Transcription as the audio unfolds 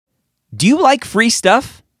Do you like free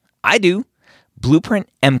stuff? I do.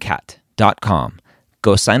 BlueprintMCAT.com.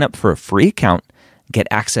 Go sign up for a free account. Get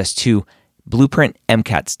access to Blueprint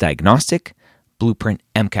MCAT's Diagnostic, Blueprint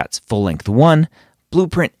MCAT's Full-Length 1,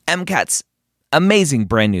 Blueprint MCAT's amazing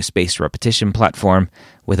brand new spaced repetition platform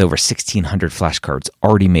with over 1,600 flashcards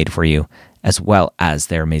already made for you, as well as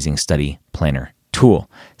their amazing study planner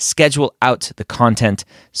tool. Schedule out the content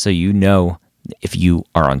so you know if you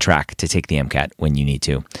are on track to take the MCAT when you need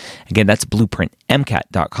to. Again, that's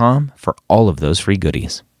BlueprintMCAT.com for all of those free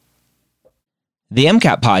goodies. The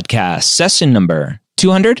MCAT Podcast, session number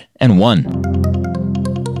 201.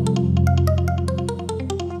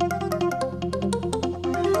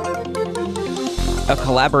 A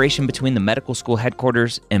collaboration between the medical school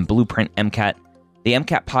headquarters and Blueprint MCAT. The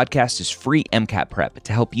MCAT Podcast is free MCAT prep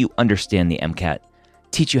to help you understand the MCAT,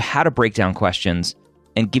 teach you how to break down questions,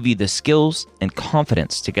 and give you the skills and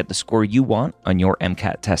confidence to get the score you want on your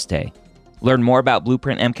MCAT test day. Learn more about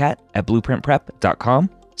Blueprint MCAT at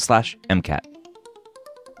blueprintprep.com/MCAT.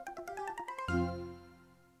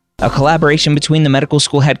 A collaboration between the medical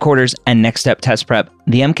school headquarters and Next Step Test Prep,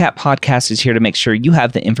 the MCAT Podcast is here to make sure you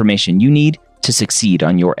have the information you need to succeed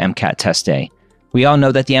on your MCAT test day. We all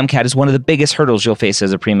know that the MCAT is one of the biggest hurdles you'll face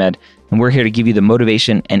as a pre-med, and we're here to give you the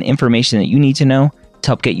motivation and information that you need to know to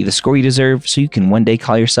help get you the score you deserve so you can one day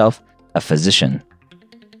call yourself a physician.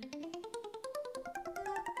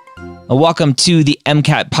 Welcome to the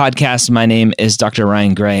MCAT Podcast. My name is Dr.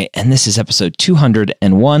 Ryan Gray, and this is episode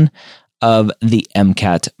 201 of the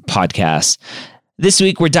MCAT Podcast. This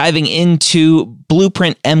week, we're diving into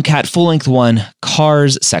Blueprint MCAT Full-Length 1,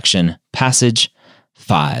 Cars section, Passage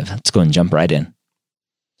 5. Let's go and jump right in.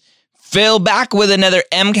 Phil, back with another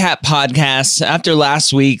MCAT podcast after last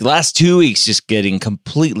 2 weeks, just getting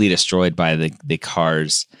completely destroyed by the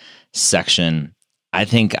cars section. I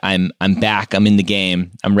think I'm back. I'm in the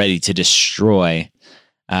game. I'm ready to destroy.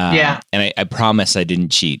 And I promise I didn't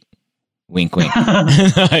cheat. Wink, wink.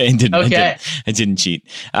 I didn't cheat.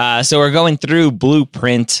 So we're going through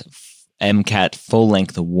Blueprint MCAT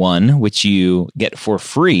Full-Length 1, which you get for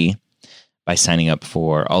free by signing up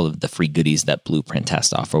for all of the free goodies that Blueprint has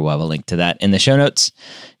to offer. We'll have a link to that in the show notes.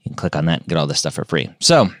 You can click on that and get all this stuff for free.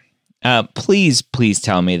 So please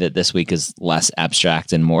tell me that this week is less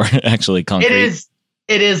abstract and more actually concrete.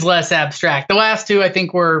 It is less abstract. The last two, I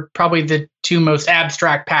think, were probably the two most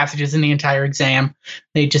abstract passages in the entire exam.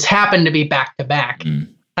 They just happened to be back to back.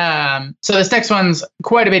 So this next one's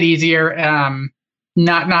quite a bit easier.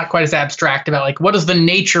 Not quite as abstract about like what is the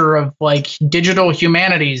nature of like digital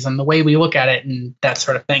humanities and the way we look at it and that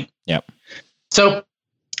sort of thing. Yep. So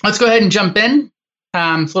let's go ahead and jump in.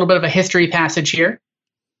 It's a little bit of a history passage here.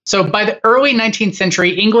 So by the early 19th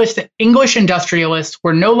century, English industrialists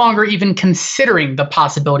were no longer even considering the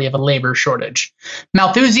possibility of a labor shortage.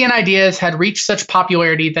 Malthusian ideas had reached such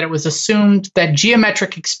popularity that it was assumed that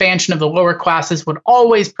geometric expansion of the lower classes would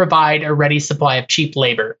always provide a ready supply of cheap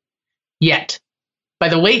labor. Yet, by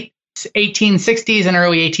the late 1860s and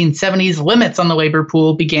early 1870s, limits on the labor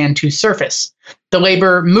pool began to surface. The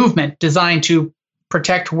labor movement, designed to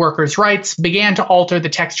protect workers' rights, began to alter the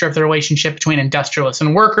texture of the relationship between industrialists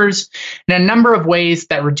and workers in a number of ways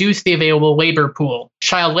that reduced the available labor pool.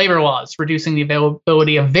 Child labor laws, reducing the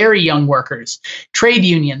availability of very young workers, trade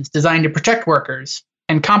unions designed to protect workers,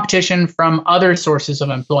 and competition from other sources of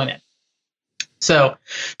employment. So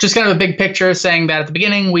just kind of a big picture saying that at the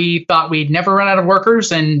beginning, we thought we'd never run out of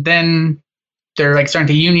workers, and then they're like starting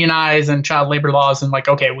to unionize and child labor laws and like,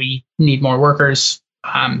 okay, we need more workers.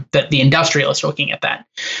 That the industrialists are looking at that.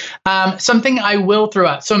 Something I will throw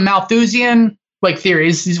out. So Malthusian like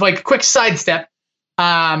theories, is like a quick sidestep.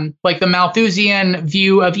 Like the Malthusian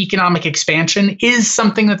view of economic expansion is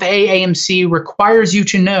something that the AAMC requires you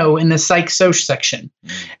to know in the Psych-Soc section.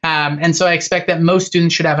 And so I expect that most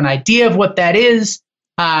students should have an idea of what that is.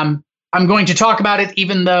 I'm going to talk about it,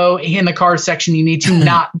 even though in the cars section, you need to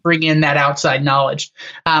not bring in that outside knowledge.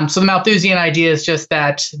 So the Malthusian idea is just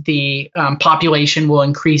that the population will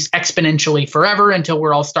increase exponentially forever until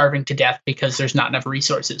we're all starving to death because there's not enough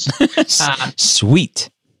resources. Sweet.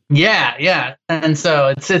 Yeah. And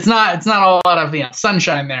so it's not a lot of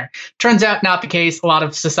sunshine there. Turns out not the case. A lot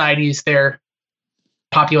of societies, their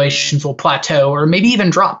populations will plateau or maybe even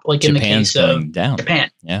drop, like Japan's in the case of down.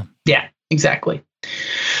 Japan. Yeah, exactly.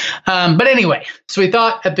 But anyway, so we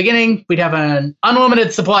thought at the beginning we'd have an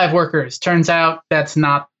unlimited supply of workers. Turns out that's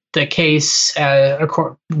not the case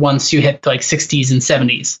once you hit like 60s and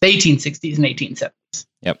 70s, the 1860s and 1870s.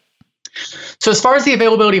 Yep. So as far as the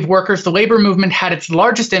availability of workers, the labor movement had its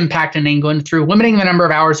largest impact in England through limiting the number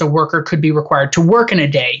of hours a worker could be required to work in a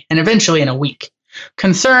day and eventually in a week.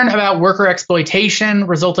 Concern about worker exploitation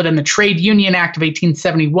resulted in the Trade Union Act of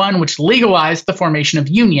 1871, which legalized the formation of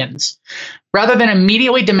unions. Rather than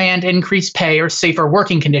immediately demand increased pay or safer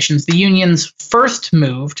working conditions, the unions first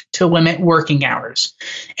moved to limit working hours.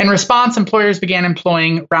 In response, employers began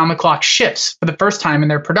employing round-the-clock shifts for the first time in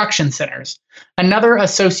their production centers. Another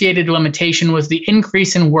associated limitation was the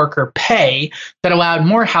increase in worker pay that allowed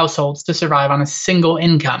more households to survive on a single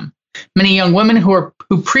income. Many young women who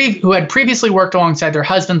had previously worked alongside their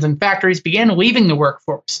husbands in factories began leaving the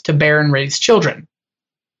workforce to bear and raise children.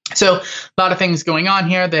 So a lot of things going on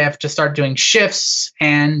here. They have to start doing shifts,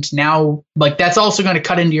 and now that's also going to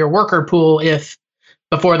cut into your worker pool if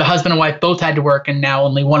before the husband and wife both had to work and now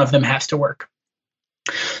only one of them has to work.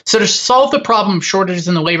 So to solve the problem of shortages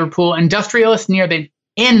in the labor pool, industrialists near the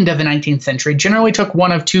end of the 19th century generally took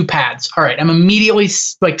one of two paths. All right, I'm immediately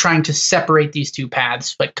trying to separate these two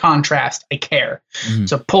paths, contrast, I care. Mm-hmm.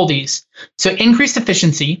 So pull these. So increased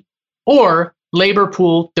efficiency or labor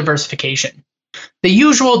pool diversification. The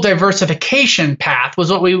usual diversification path was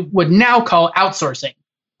what we would now call outsourcing,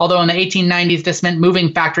 although in the 1890s this meant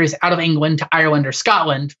moving factories out of England to Ireland or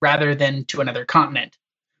Scotland rather than to another continent.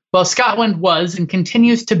 Well, Scotland was and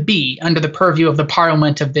continues to be under the purview of the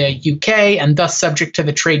Parliament of the UK and thus subject to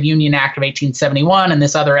the Trade Union Act of 1871 and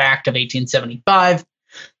this other act of 1875.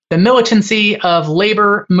 The militancy of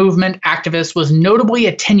labor movement activists was notably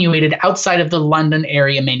attenuated outside of the London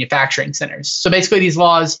area manufacturing centers. So basically these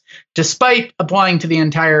laws, despite applying to the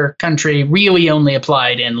entire country, really only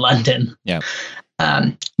applied in London. Yeah.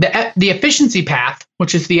 The efficiency path,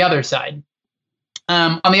 which is the other side,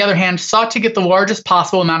 on the other hand, sought to get the largest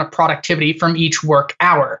possible amount of productivity from each work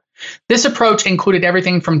hour. This approach included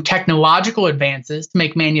everything from technological advances to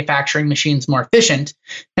make manufacturing machines more efficient,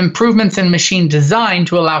 improvements in machine design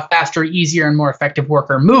to allow faster, easier, and more effective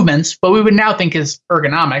worker movements, what we would now think is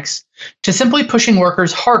ergonomics, to simply pushing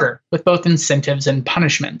workers harder with both incentives and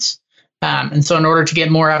punishments. And so in order to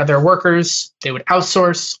get more out of their workers, they would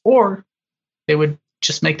outsource or they would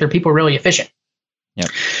just make their people really efficient. Yep.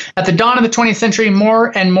 At the dawn of the 20th century,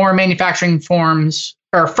 more and more manufacturing firms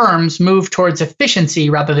moved towards efficiency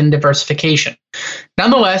rather than diversification.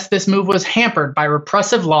 Nonetheless, this move was hampered by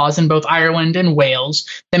repressive laws in both Ireland and Wales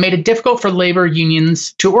that made it difficult for labor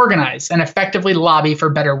unions to organize and effectively lobby for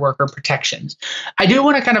better worker protections. I do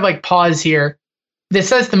want to kind of pause here. This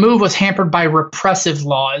says the move was hampered by repressive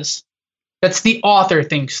laws. That's the author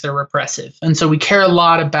thinks they're repressive. And so we care a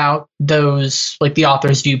lot about those, the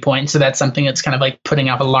author's viewpoint. So that's something that's kind of putting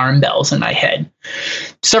off alarm bells in my head.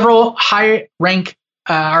 Several high-profile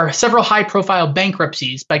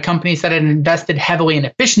bankruptcies by companies that had invested heavily in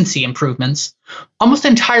efficiency improvements, almost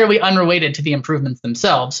entirely unrelated to the improvements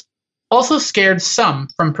themselves, also scared some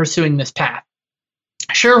from pursuing this path.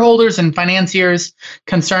 Shareholders and financiers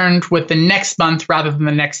concerned with the next month rather than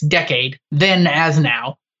the next decade, then as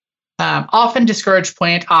now, often discourage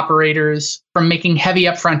plant operators from making heavy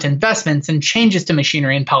upfront investments and changes to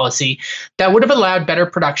machinery and policy that would have allowed better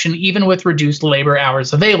production even with reduced labor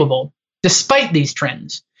hours available. Despite these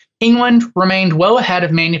trends, England remained well ahead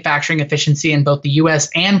of manufacturing efficiency in both the US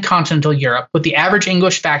and continental Europe, with the average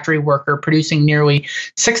English factory worker producing nearly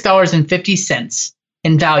 $6.50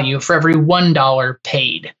 in value for every $1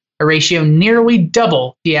 paid, a ratio nearly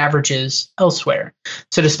double the averages elsewhere.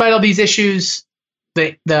 So despite all these issues,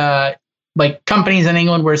 the companies in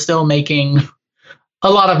England were still making a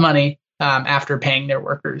lot of money after paying their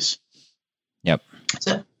workers. Yep.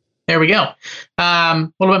 So there we go. A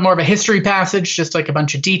little bit more of a history passage, just a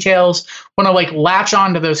bunch of details. Want to latch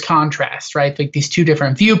on to those contrasts, right? These two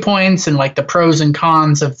different viewpoints and the pros and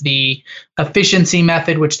cons of the efficiency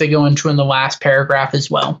method, which they go into in the last paragraph as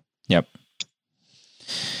well. Yep.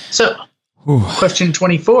 So, question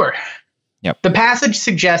 24. Yep. The passage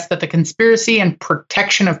suggests that the Conspiracy and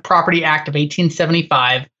Protection of Property Act of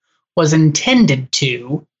 1875 was intended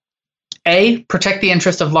to A, protect the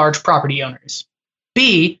interest of large property owners,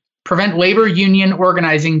 B, prevent labor union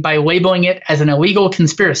organizing by labeling it as an illegal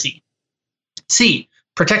conspiracy, C,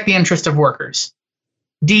 protect the interest of workers,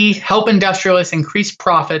 D, help industrialists increase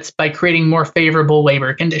profits by creating more favorable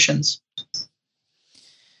labor conditions.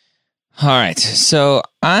 All right, so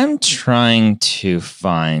I'm trying to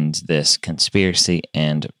find this Conspiracy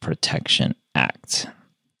and Protection Act.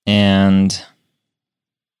 And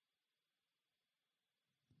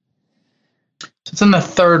it's in the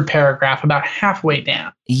third paragraph, about halfway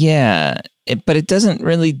down. Yeah, but it doesn't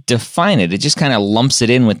really define it. It just kind of lumps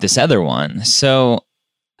it in with this other one. So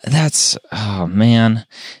Oh man.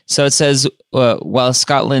 So it says, while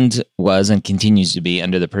Scotland was and continues to be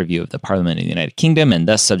under the purview of the Parliament of the United Kingdom and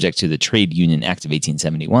thus subject to the Trade Union Act of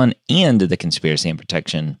 1871 and the Conspiracy and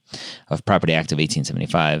Protection of Property Act of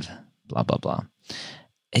 1875, blah, blah, blah.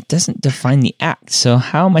 It doesn't define the act. So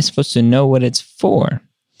how am I supposed to know what it's for?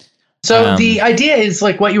 So the idea is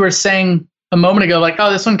like what you were saying a moment ago, like,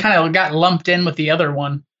 oh, this one kind of got lumped in with the other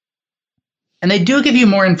one. And they do give you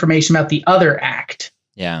more information about the other act.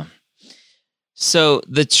 Yeah. So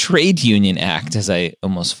the Trade Union Act, as I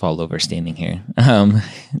almost fall over standing here,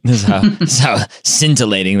 this is how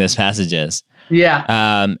scintillating this passage is.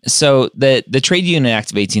 Yeah. So the Trade Union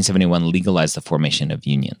Act of 1871 legalized the formation of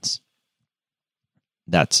unions.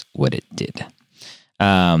 That's what it did.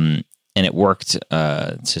 And it worked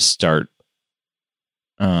to start.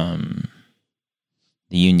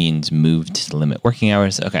 The unions moved to limit working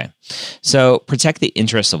hours. Okay. So protect the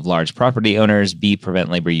interests of large property owners. B, prevent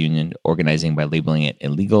labor union organizing by labeling it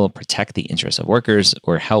illegal. Protect the interests of workers,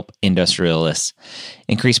 or help industrialists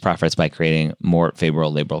increase profits by creating more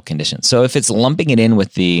favorable labor conditions. So if it's lumping it in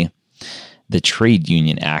with the Trade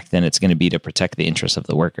Union Act, then it's going to be to protect the interests of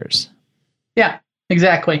the workers. Yeah,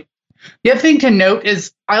 exactly. The other thing to note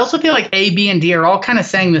is I also feel like A, B, and D are all kind of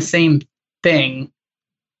saying the same thing.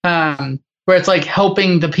 Where it's like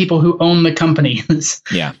helping the people who own the companies.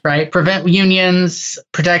 Yeah. Right? Prevent unions,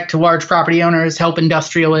 protect large property owners, help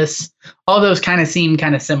industrialists. All those kind of seem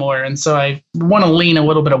kind of similar. And so I want to lean a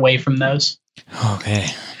little bit away from those. Okay.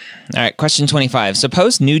 All right. Question 25.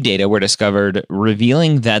 Suppose new data were discovered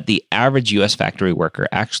revealing that the average U.S. factory worker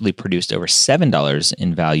actually produced over $7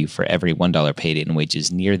 in value for every $1 paid in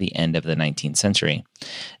wages near the end of the 19th century.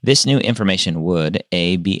 This new information would,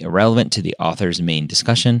 A, be irrelevant to the author's main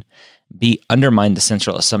discussion, B, undermine the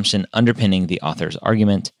central assumption underpinning the author's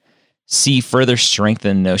argument, C, further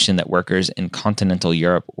strengthen the notion that workers in continental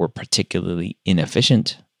Europe were particularly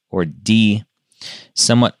inefficient, or D,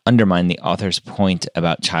 somewhat undermine the author's point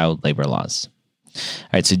about child labor laws. All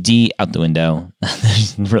right, so D, out the window.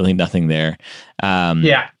 There's really nothing there.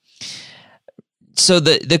 Yeah. So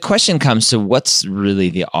the question comes to what's really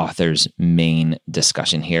the author's main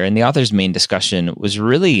discussion here? And the author's main discussion was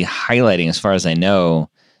really highlighting, as far as I know,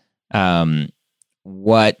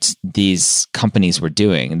 what these companies were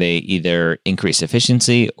doing. They either increased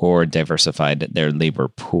efficiency or diversified their labor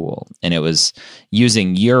pool. And it was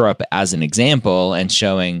using Europe as an example and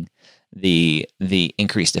showing the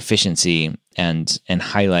increased efficiency and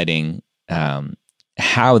highlighting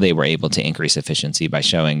how they were able to increase efficiency by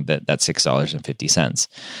showing that $6.50.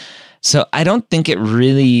 So I don't think it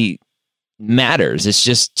really matters. It's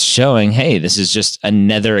just showing, hey, this is just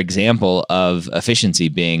another example of efficiency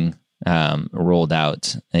being rolled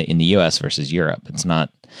out in the US versus Europe. It's not,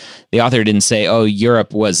 the author didn't say, oh,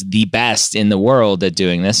 Europe was the best in the world at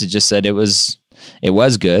doing this. It just said it was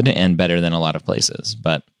good and better than a lot of places.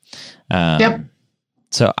 But yep.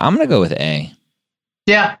 So I'm going to go with A.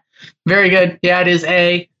 Yeah, very good. Yeah, it is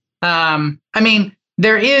A. I mean,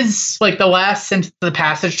 there is like the last sentence of the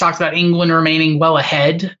passage talks about England remaining well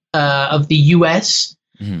ahead of the US.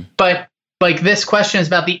 Mm-hmm. But like this question is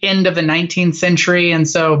about the end of the 19th century. And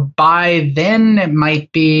so by then it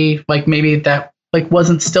might be like maybe that like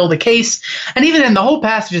wasn't still the case. And even in the whole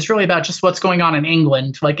passage is really about just what's going on in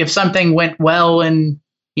England. Like if something went well in,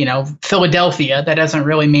 Philadelphia, that doesn't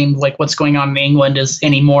really mean like what's going on in England is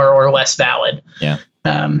any more or less valid. Yeah.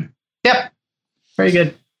 Yep. Very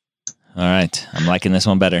good. All right. I'm liking this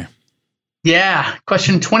one better. Yeah.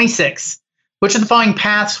 Question 26. Which of the following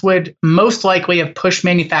paths would most likely have pushed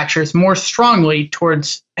manufacturers more strongly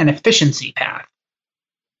towards an efficiency path?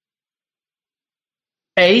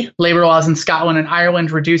 A, labor laws in Scotland and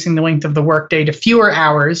Ireland reducing the length of the workday to fewer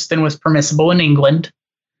hours than was permissible in England.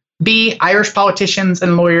 B, Irish politicians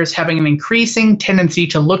and lawyers having an increasing tendency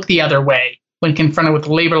to look the other way when confronted with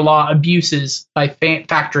labor law abuses by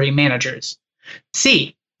factory managers.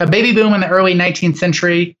 C, a baby boom in the early 19th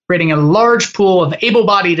century, creating a large pool of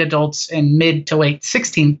able-bodied adults in mid to late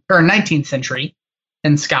 19th century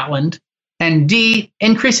in Scotland. And D,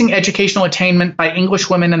 increasing educational attainment by English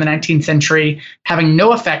women in the 19th century, having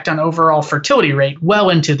no effect on overall fertility rate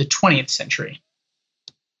well into the 20th century.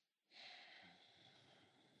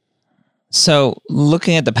 So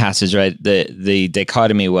looking at the passage, right, the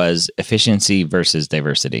dichotomy was efficiency versus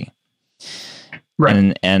diversity.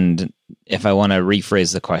 Right. And if I want to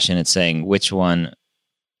rephrase the question, it's saying which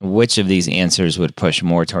of these answers would push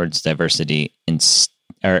more towards diversity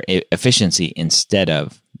or efficiency instead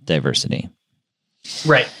of diversity?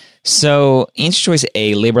 Right. So, answer choice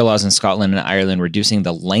A, labor laws in Scotland and Ireland reducing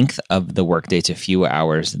the length of the workday to fewer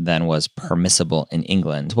hours than was permissible in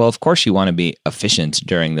England. Well, of course, you want to be efficient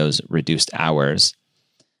during those reduced hours.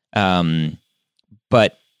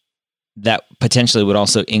 But that potentially would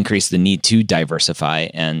also increase the need to diversify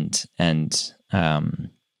and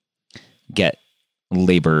get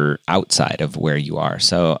labor outside of where you are.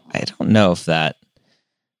 So I don't know if that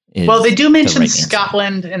is well, they do mention right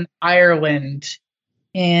Scotland and Ireland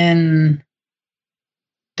in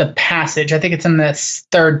the passage. I think it's in this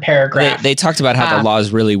third paragraph. They talked about how the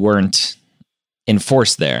laws really weren't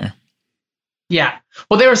enforced there. Yeah.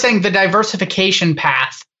 Well, they were saying the diversification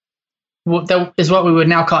path that is what we would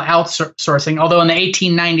now call outsourcing. Although in the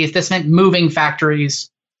 1890s, this meant moving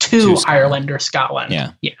factories to Ireland or Scotland.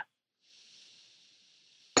 Yeah. Yeah.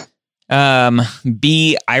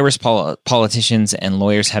 B, Irish politicians and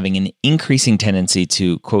lawyers having an increasing tendency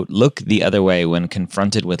to, quote, look the other way when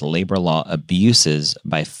confronted with labor law abuses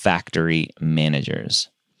by factory managers.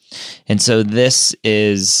 And so this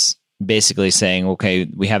is basically saying, okay,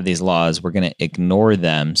 we have these laws, we're going to ignore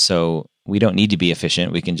them. So we don't need to be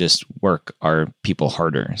efficient. We can just work our people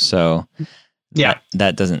harder. So yeah,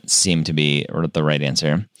 that doesn't seem to be the right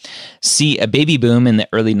answer. C, a baby boom in the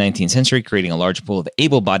early 19th century, creating a large pool of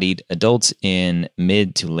able-bodied adults in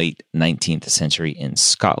mid to late 19th century in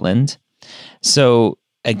Scotland. So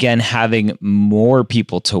again, having more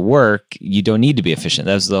people to work, you don't need to be efficient.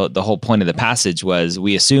 That was the whole point of the passage was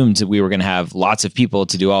we assumed that we were going to have lots of people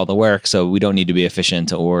to do all the work, so we don't need to be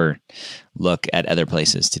efficient or look at other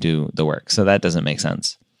places to do the work. So that doesn't make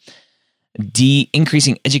sense. D,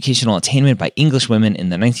 increasing educational attainment by English women in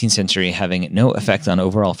the 19th century having no effect on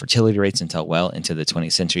overall fertility rates until well into the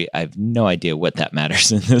 20th century. I have no idea what that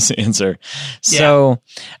matters in this answer. So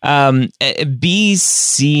B,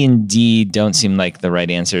 C, and D don't seem like the right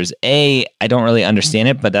answers. A, I don't really understand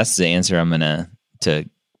it, but that's the answer I'm going to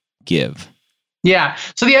give. Yeah.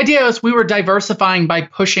 So the idea is we were diversifying by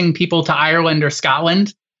pushing people to Ireland or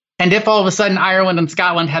Scotland. And if all of a sudden Ireland and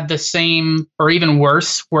Scotland had the same or even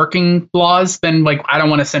worse working laws, then I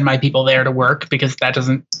don't want to send my people there to work because that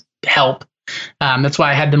doesn't help. That's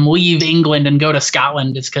why I had them leave England and go to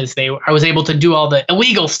Scotland, is because I was able to do all the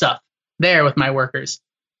illegal stuff there with my workers.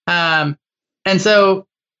 And so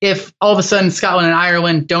if all of a sudden Scotland and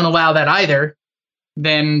Ireland don't allow that either,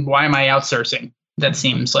 then why am I outsourcing? That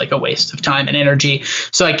seems like a waste of time and energy.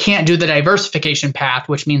 So I can't do the diversification path,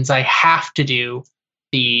 which means I have to do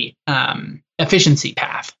the efficiency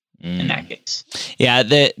path in that case. Yeah,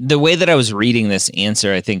 the way that I was reading this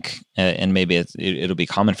answer, I think, and maybe it'll be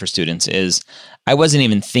common for students, is I wasn't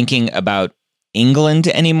even thinking about England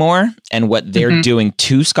anymore and what they're doing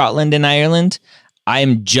to Scotland and Ireland.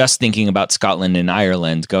 I'm just thinking about Scotland and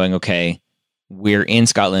Ireland going, okay, we're in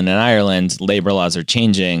Scotland and Ireland, labor laws are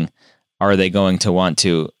changing. Are they going to want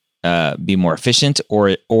to be more efficient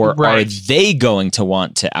or are they going to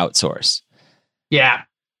want to outsource? Yeah,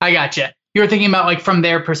 I gotcha. You were thinking about from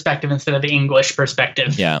their perspective instead of the English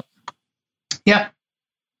perspective. Yeah. Yeah.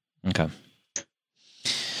 Okay.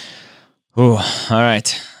 Ooh, all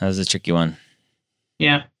right. That was a tricky one.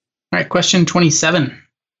 Yeah. All right. Question 27.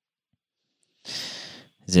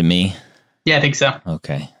 Is it me? Yeah, I think so.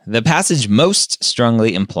 Okay. The passage most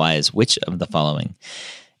strongly implies which of the following?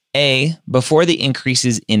 A, before the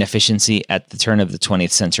increases in efficiency at the turn of the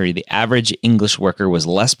 20th century, the average English worker was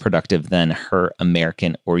less productive than her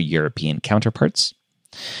American or European counterparts.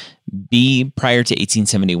 B, prior to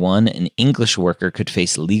 1871, an English worker could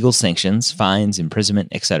face legal sanctions, fines, imprisonment,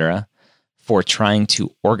 etc., for trying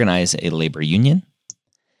to organize a labor union.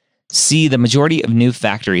 C, the majority of new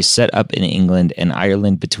factories set up in England and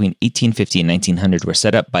Ireland between 1850 and 1900 were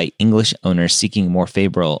set up by English owners seeking more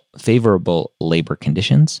favorable labor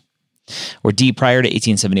conditions. Or D, prior to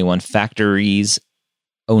 1871, factories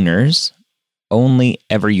owners only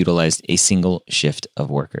ever utilized a single shift of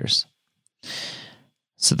workers.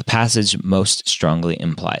 So the passage most strongly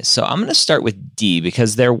implies. So I'm going to start with D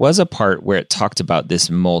because there was a part where it talked about this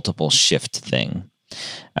multiple shift thing.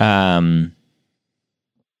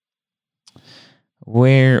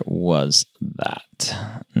 Where was that?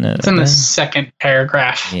 No, it's in the second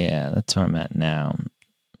paragraph. Yeah, that's where I'm at now.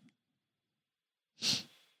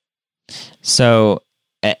 So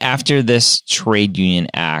after this trade union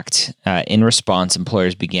act, in response,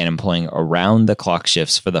 employers began employing around-the-clock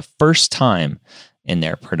shifts for the first time in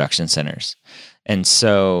their production centers. And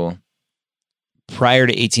so prior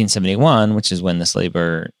to 1871, which is when this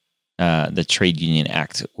the Trade Union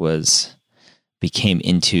Act became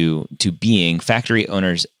into being, factory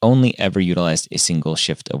owners only ever utilized a single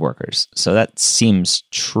shift of workers. So that seems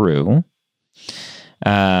true.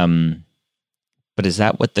 But is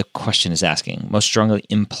that what the question is asking? Most strongly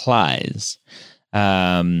implies.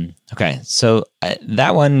 Okay, so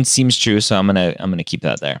that one seems true. So I'm gonna keep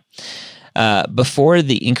that there. Before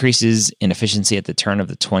the increases in efficiency at the turn of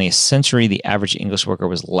the 20th century, the average English worker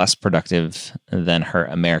was less productive than her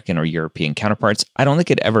American or European counterparts. I don't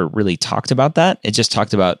think it ever really talked about that. It just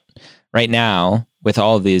talked about right now with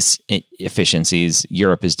all of these efficiencies,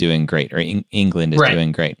 Europe is doing great, or England is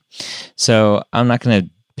doing great. So I'm not going to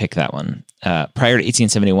pick that one. Prior to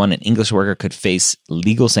 1871, an English worker could face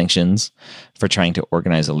legal sanctions for trying to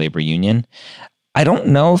organize a labor union. I don't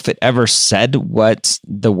know if it ever said what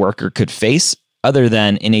the worker could face, other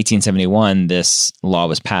than in 1871, this law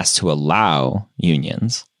was passed to allow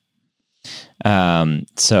unions. So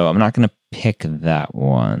I'm not going to pick that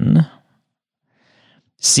one.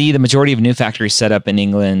 C, the majority of new factories set up in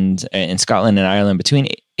England, in Scotland and Ireland between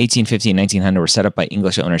 1850 and 1900 were set up by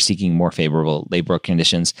English owners seeking more favorable labor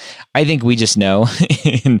conditions. I think we just know,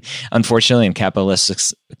 unfortunately, in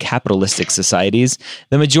capitalistic societies,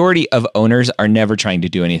 the majority of owners are never trying to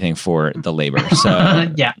do anything for the labor.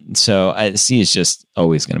 So, So C is just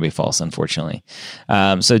always going to be false, unfortunately.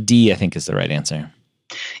 So D, I think, is the right answer.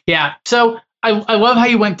 Yeah. So I love how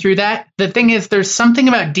you went through that. The thing is, there's something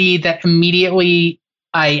about D that immediately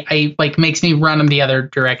I like makes me run in the other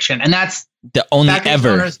direction, and that's the only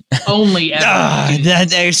ever. Only ever.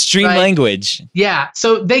 That extreme language. Yeah.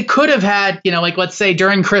 So they could have had, like, let's say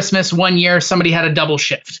during Christmas one year, somebody had a double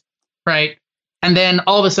shift, right? And then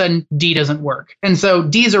all of a sudden D doesn't work. And so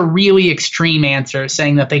D is a really extreme answer,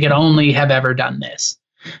 saying that they could only have ever done this.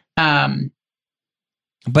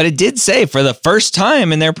 But it did say for the first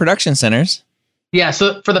time in their production centers. Yeah.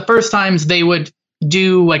 So for the first times they would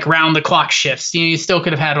do like round the clock shifts. You still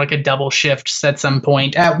could have had like a double shift at some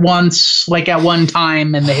point at once, like at one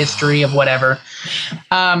time in the history of whatever.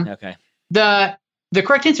 Okay. The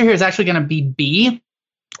correct answer here is actually going to be B,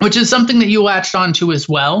 which is something that you latched onto as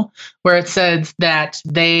well, where it says that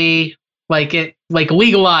they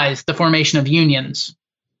legalized the formation of unions.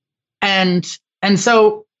 And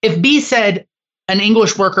so if B said an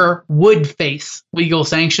English worker would face legal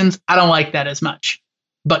sanctions, I don't like that as much.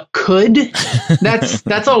 But could,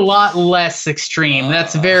 that's a lot less extreme.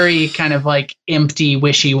 That's very kind of like empty,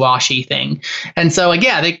 wishy-washy thing. And so, like,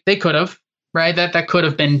 yeah, they could have, right? That could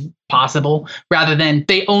have been possible, rather than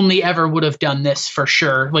they only ever would have done this for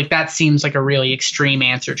sure. Like, that seems like a really extreme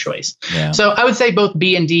answer choice. Yeah. So I would say both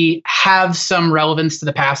B and D have some relevance to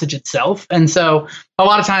the passage itself. And so a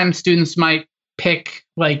lot of times students might pick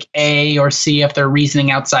like A or C if they're reasoning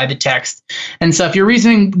outside the text. And so if you're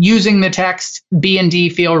reasoning using the text, B and D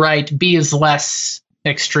feel right. B is less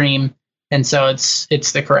extreme. And so it's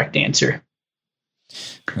the correct answer.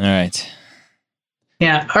 All right.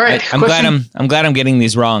 Yeah. All right. I'm glad I'm getting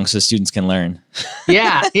these wrong so students can learn.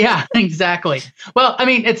 Yeah, exactly. Well, I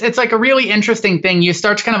mean, it's like a really interesting thing. You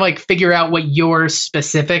start to kind of like figure out what your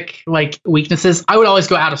specific like weaknesses. I would always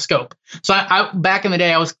go out of scope. So I back in the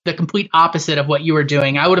day, I was the complete opposite of what you were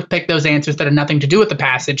doing. I would have picked those answers that had nothing to do with the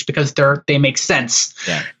passage because they make sense.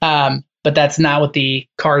 Yeah. But that's not what the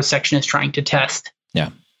cars section is trying to test. Yeah.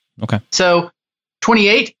 Okay. So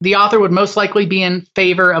 28, the author would most likely be in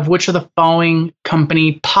favor of which of the following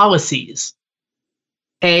company policies?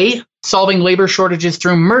 A, solving labor shortages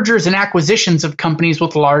through mergers and acquisitions of companies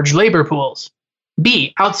with large labor pools.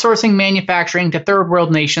 B, outsourcing manufacturing to third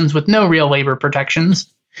world nations with no real labor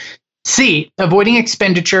protections. C, avoiding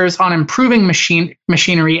expenditures on improving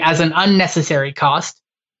machinery as an unnecessary cost.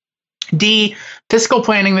 D, fiscal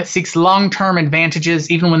planning that seeks long-term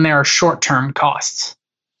advantages even when there are short-term costs.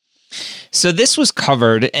 So this was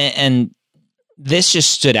covered, and this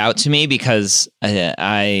just stood out to me because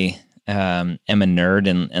I am a nerd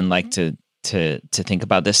and like to think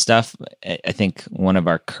about this stuff. I think one of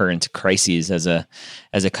our current crises as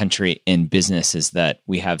a country in business is that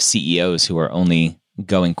we have CEOs who are only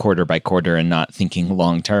going quarter by quarter and not thinking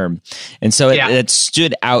long term. And so it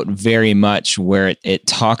stood out very much where it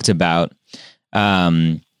talked about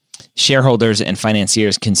shareholders and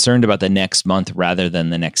financiers concerned about the next month rather than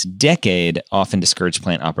the next decade often discourage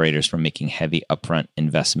plant operators from making heavy upfront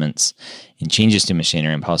investments in changes to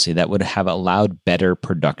machinery and policy that would have allowed better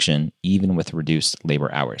production even with reduced labor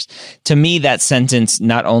hours. To me, that sentence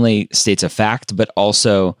not only states a fact, but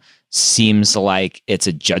also seems like it's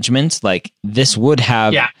a judgment. Like this would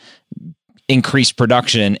have increased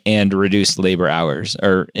production and reduced labor hours,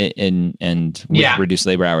 reduced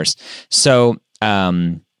labor hours. So,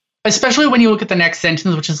 especially when you look at the next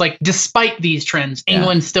sentence, which is like, despite these trends,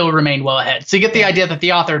 England still remained well ahead. So you get the idea that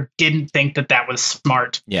the author didn't think that that was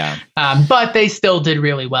smart. Yeah. But they still did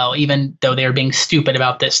really well, even though they were being stupid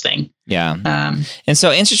about this thing. Yeah. And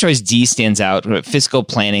so answer choice D stands out. Fiscal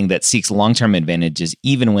planning that seeks long-term advantages,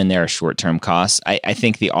 even when there are short-term costs. I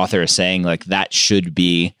think the author is saying like that should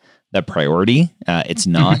be the priority. It's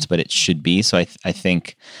not, but it should be. So I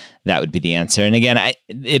think that would be the answer. And again,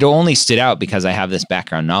 it only stood out because I have this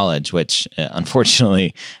background knowledge, which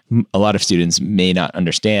unfortunately a lot of students may not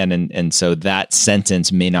understand. And so that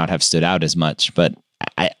sentence may not have stood out as much, but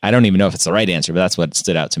I don't even know if it's the right answer, but that's what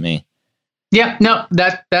stood out to me. Yeah, no,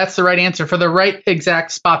 that's the right answer for the right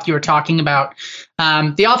exact spot you were talking about.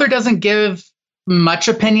 The author doesn't give much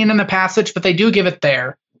opinion in the passage, but they do give it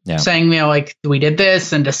there. Yeah. Saying, like we did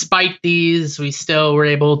this, and despite these, we still were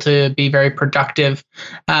able to be very productive.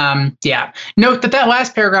 Note that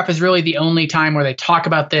last paragraph is really the only time where they talk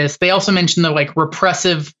about this. They also mention the like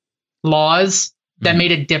repressive laws that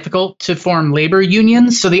made it difficult to form labor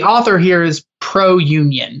unions. So the author here is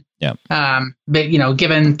pro-union. Yeah. But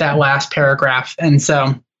given that last paragraph, and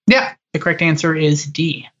so the correct answer is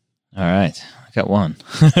D. All right. Got one.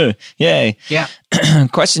 Yay. Yeah.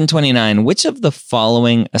 Question 29. Which of the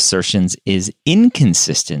following assertions is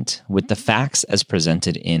inconsistent with the facts as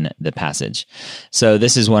presented in the passage? So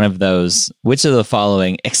this is one of those, which of the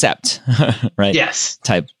following, except, right? Yes.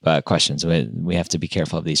 Type questions. We have to be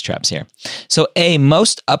careful of these traps here. So A,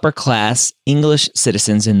 most upper class English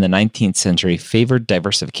citizens in the 19th century favored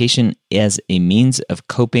diversification as a means of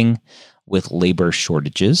coping with labor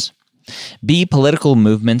shortages. B, political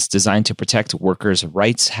movements designed to protect workers'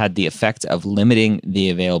 rights had the effect of limiting the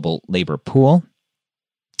available labor pool.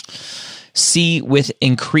 C, with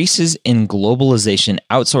increases in globalization,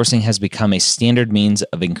 outsourcing has become a standard means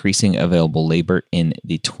of increasing available labor in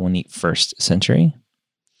the 21st century.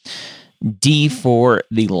 D, for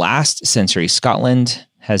the last century, Scotland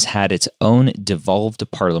has had its own devolved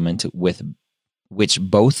parliament which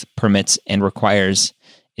both permits and requires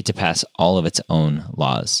it to pass all of its own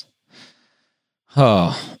laws.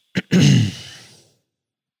 Oh.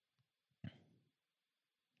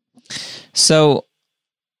 So,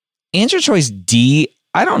 answer choice D,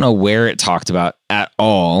 I don't know where it talked about at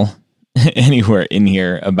all, anywhere in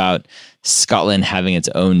here, about Scotland having its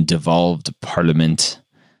own devolved parliament.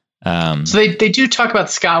 So they do talk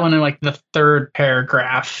about Scotland in like the third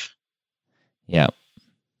paragraph. Yeah.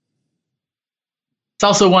 It's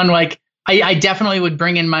also one like, I definitely would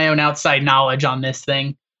bring in my own outside knowledge on this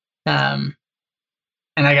thing.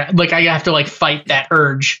 And I have to like fight that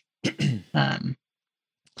urge.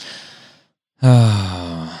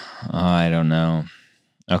 I don't know.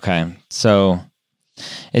 Okay. So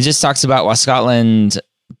it just talks about why Scotland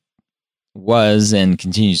was and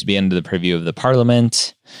continues to be under the purview of the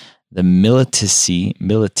Parliament. The militancy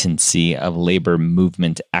of labor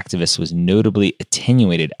movement activists was notably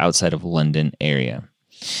attenuated outside of London area.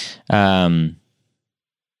 But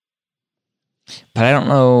I don't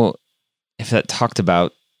know if that talked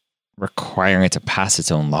about requiring it to pass its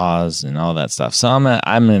own laws and all that stuff. So I'm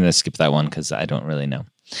going to skip that one because I don't really know.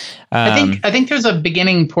 I think there's a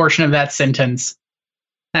beginning portion of that sentence,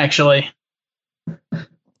 actually.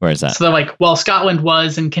 Where is that? So they're like, well, Scotland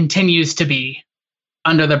was and continues to be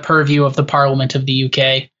under the purview of the Parliament of the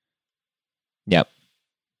UK. Yep.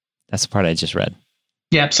 That's the part I just read.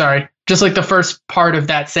 Yep, sorry. Just like the first part of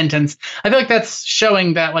that sentence. I feel like that's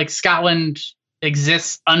showing that like Scotland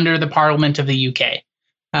exists under the Parliament of the UK.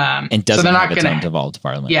 And doesn't have its own devolved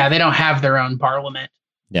parliament. Yeah, they don't have their own parliament.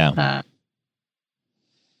 Yeah.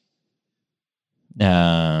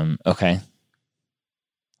 Okay.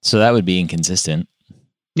 So that would be inconsistent.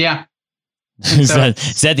 Yeah. Is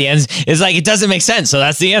that the answer? It's like, it doesn't make sense. So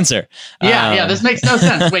that's the answer. Yeah. This makes no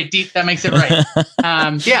sense. Wait, that makes it right.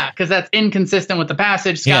 Because that's inconsistent with the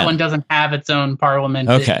passage. Scotland doesn't have its own parliament.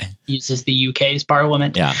 Okay. It uses the UK's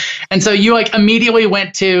parliament. Yeah. And so you like immediately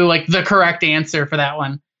went to like the correct answer for that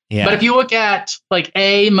one. Yeah. But if you look at like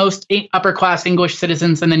most upper class English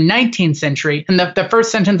citizens in the 19th century, and the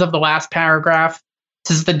first sentence of the last paragraph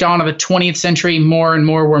says the dawn of the 20th century, more and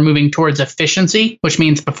more were moving towards efficiency, which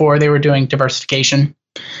means before they were doing diversification.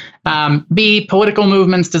 B, political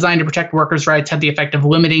movements designed to protect workers' rights had the effect of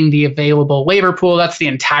limiting the available labor pool. That's the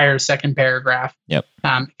entire second paragraph. Yep.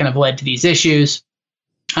 Kind of led to these issues.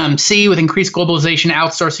 C, with increased globalization,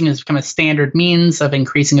 outsourcing has become a standard means of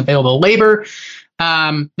increasing available labor.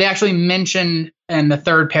 They actually mention in the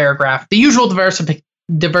third paragraph the usual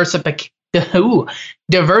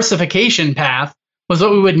diversification path was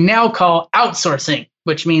what we would now call outsourcing,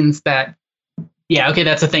 which means that,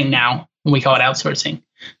 that's a thing now. We call it outsourcing.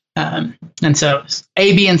 And so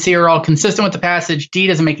A, B, and C are all consistent with the passage. D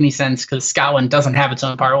doesn't make any sense because Scotland doesn't have its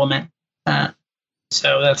own parliament.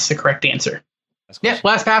 So that's the correct answer. Yeah,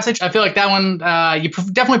 last passage. I feel like that one, you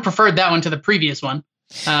definitely preferred that one to the previous one.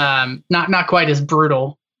 Not quite as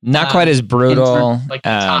brutal. Not quite as brutal. Like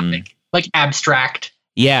topic, like abstract.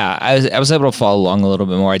 Yeah, I was able to follow along a little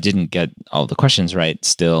bit more. I didn't get all the questions right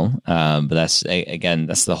still, but that's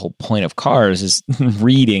the whole point of cars is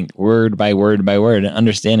reading word by word by word and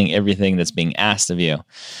understanding everything that's being asked of you.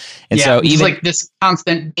 And yeah, so even like this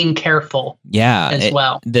constant being careful. Yeah, as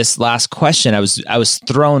well. This last question, I was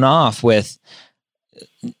thrown off with.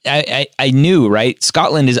 I knew, right?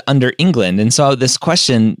 Scotland is under England. And so this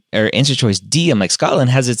question or answer choice D, I'm like,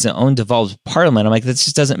 Scotland has its own devolved parliament. I'm like, that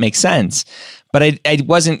just doesn't make sense. But I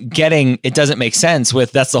wasn't getting, it doesn't make sense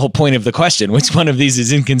with, that's the whole point of the question. Which one of these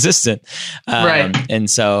is inconsistent? Right. And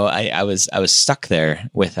so I was stuck there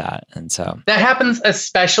with that. And so that happens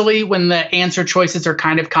especially when the answer choices are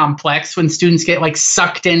kind of complex, when students get like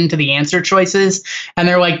sucked into the answer choices and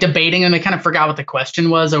they're like debating and they kind of forgot what the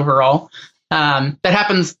question was overall. That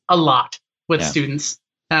happens a lot with students.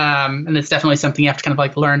 And it's definitely something you have to kind of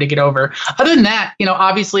like learn to get over. Other than that,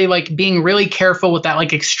 obviously like being really careful with that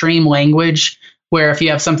like extreme language where if you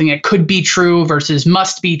have something that could be true versus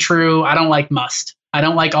must be true, I don't like must. I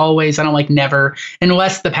don't like always. I don't like never,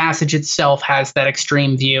 unless the passage itself has that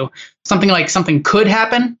extreme view. Something like something could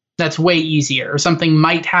happen, that's way easier. Or something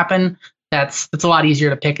might happen, that's a lot easier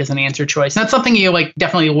to pick as an answer choice. And that's something you like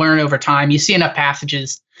definitely learn over time. You see enough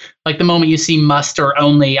passages. Like the moment you see must or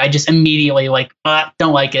only, I just immediately like,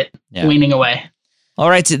 don't like it, leaning away. All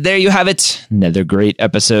right, there you have it. Another great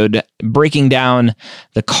episode breaking down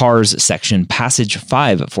the cars section, passage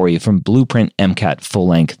 5 for you from Blueprint MCAT Full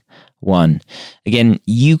Length 1. Again,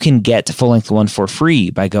 you can get Full Length 1 for free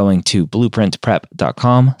by going to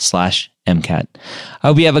blueprintprep.com/MCAT. I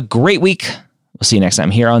hope you have a great week. We'll see you next time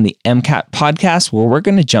here on the MCAT podcast, where we're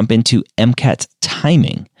going to jump into MCAT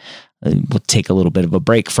timing. We'll take a little bit of a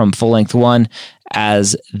break from Full Length 1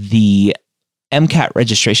 as the MCAT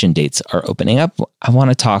registration dates are opening up. I want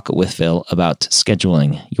to talk with Phil about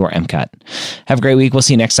scheduling your MCAT. Have a great week. We'll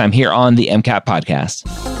see you next time here on the MCAT podcast.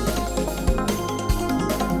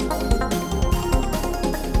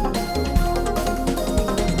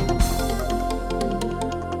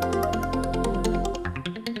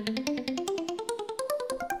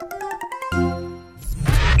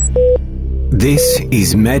 This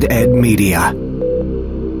is MedEd Media.